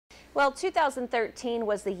Well, 2013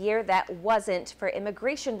 was the year that wasn't for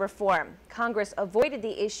immigration reform. Congress avoided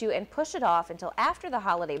the issue and pushed it off until after the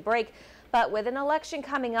holiday break. But with an election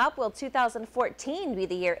coming up, will 2014 be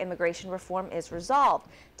the year immigration reform is resolved?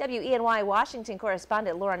 WENY Washington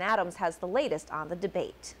correspondent Lauren Adams has the latest on the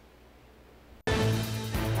debate.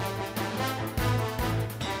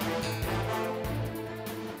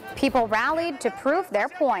 People rallied to prove their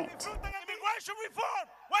point. Immigration reform!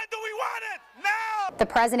 When do we want it? Now! The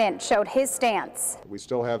president showed his stance. We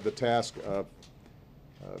still have the task of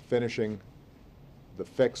finishing the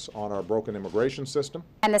fix on our broken immigration system.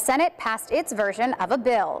 And the Senate passed its version of a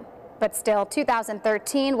bill. But still,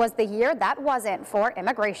 2013 was the year that wasn't for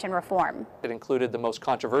immigration reform. It included the most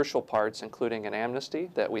controversial parts, including an amnesty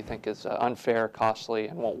that we think is unfair, costly,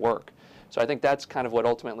 and won't work. So I think that's kind of what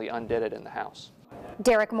ultimately undid it in the House.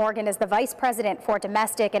 Derek Morgan is the Vice President for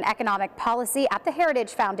Domestic and Economic Policy at the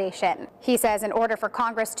Heritage Foundation. He says in order for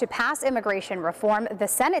Congress to pass immigration reform, the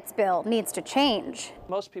Senate's bill needs to change.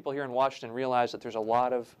 Most people here in Washington realize that there's a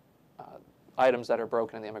lot of items that are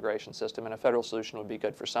broken in the immigration system, and a federal solution would be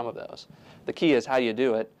good for some of those. The key is how you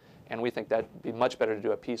do it, and we think that would be much better to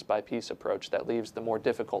do a piece-by-piece approach that leaves the more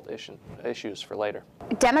difficult issues for later.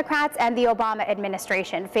 Democrats and the Obama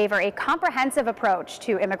administration favor a comprehensive approach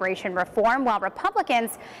to immigration reform, while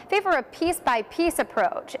Republicans favor a piece-by-piece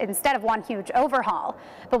approach instead of one huge overhaul.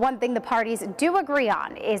 But one thing the parties do agree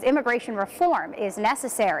on is immigration reform is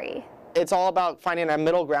necessary. It's all about finding a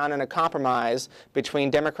middle ground and a compromise between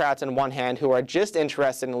Democrats on one hand who are just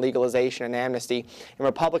interested in legalization and amnesty, and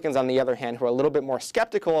Republicans on the other hand who are a little bit more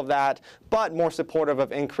skeptical of that, but more supportive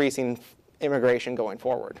of increasing immigration going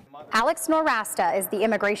forward. Alex Norrasta is the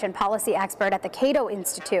immigration policy expert at the Cato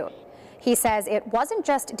Institute. He says it wasn't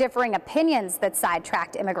just differing opinions that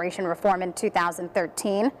sidetracked immigration reform in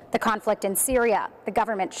 2013. The conflict in Syria, the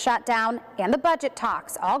government shutdown, and the budget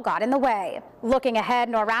talks all got in the way. Looking ahead,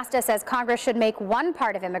 Norrasta says Congress should make one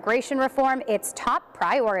part of immigration reform its top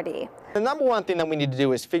priority. The number one thing that we need to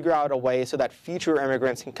do is figure out a way so that future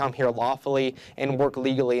immigrants can come here lawfully and work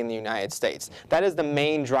legally in the United States. That is the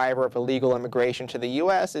main driver of illegal immigration to the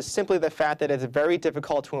U.S. is simply the fact that it's very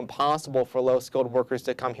difficult to impossible for low-skilled workers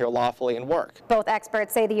to come here lawfully and work. Both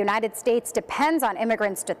experts say the United States depends on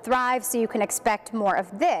immigrants to thrive, so you can expect more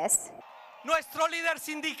of this Nuestro líder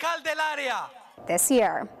sindical del área. this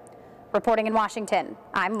year. Reporting in Washington,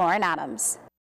 I'm Lauren Adams.